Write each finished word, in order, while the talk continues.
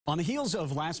On the heels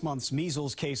of last month's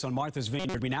measles case on Martha's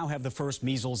Vineyard, we now have the first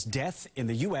measles death in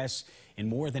the U.S. in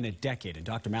more than a decade. And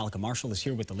Dr. Mallika Marshall is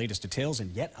here with the latest details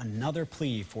and yet another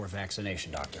plea for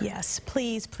vaccination, Doctor. Yes,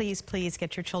 please, please, please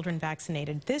get your children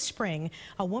vaccinated. This spring,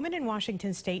 a woman in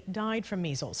Washington state died from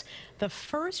measles, the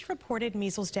first reported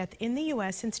measles death in the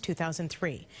U.S. since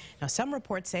 2003. Now, some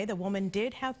reports say the woman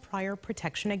did have prior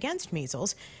protection against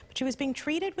measles, but she was being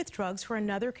treated with drugs for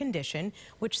another condition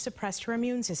which suppressed her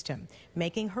immune system,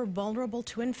 making her vulnerable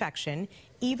to infection,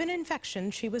 even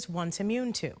infections she was once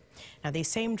immune to. Now, these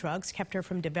same drugs kept her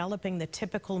from developing the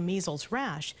typical measles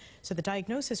rash, so the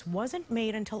diagnosis wasn't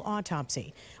made until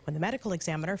autopsy, when the medical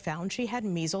examiner found she had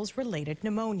measles-related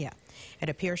pneumonia. It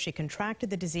appears she contracted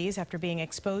the disease after being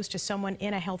exposed to someone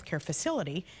in a healthcare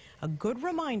facility, a good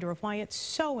reminder of why it's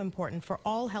so important for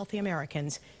all healthy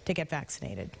Americans to get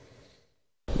vaccinated.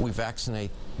 We vaccinate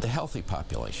the healthy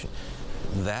population.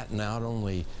 That not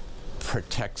only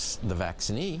protects the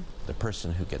vaccinee, the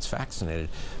person who gets vaccinated,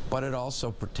 but it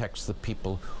also protects the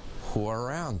people who are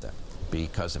around them,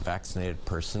 because a vaccinated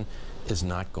person is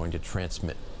not going to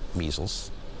transmit measles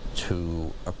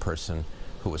to a person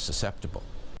who is susceptible.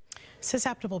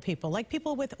 Susceptible people, like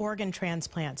people with organ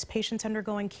transplants, patients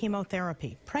undergoing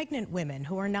chemotherapy, pregnant women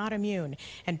who are not immune,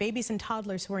 and babies and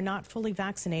toddlers who are not fully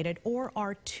vaccinated or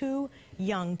are too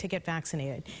young to get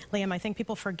vaccinated. Liam, I think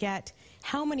people forget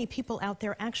how many people out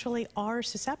there actually are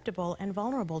susceptible and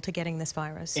vulnerable to getting this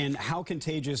virus. And how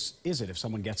contagious is it if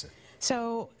someone gets it?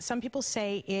 So some people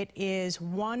say it is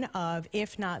one of,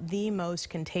 if not the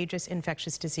most contagious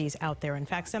infectious disease out there. In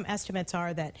fact, some estimates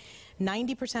are that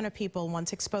 90% of people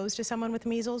once exposed to someone with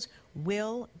measles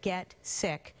will get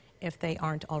sick if they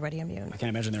aren't already immune. I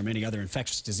can't imagine there are many other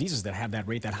infectious diseases that have that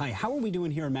rate that high. How are we doing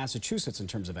here in Massachusetts in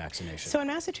terms of vaccination? So in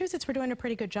Massachusetts, we're doing a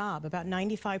pretty good job. About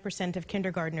 95% of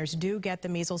kindergartners do get the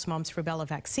measles, mumps, rubella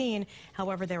vaccine.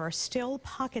 However, there are still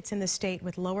pockets in the state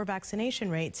with lower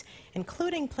vaccination rates,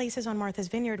 including places on Martha's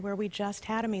Vineyard where we just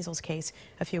had a measles case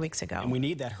a few weeks ago. And we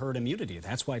need that herd immunity.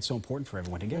 That's why it's so important for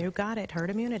everyone to get it. You got it,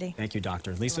 herd immunity. Thank you,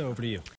 Doctor. Lisa, over to you.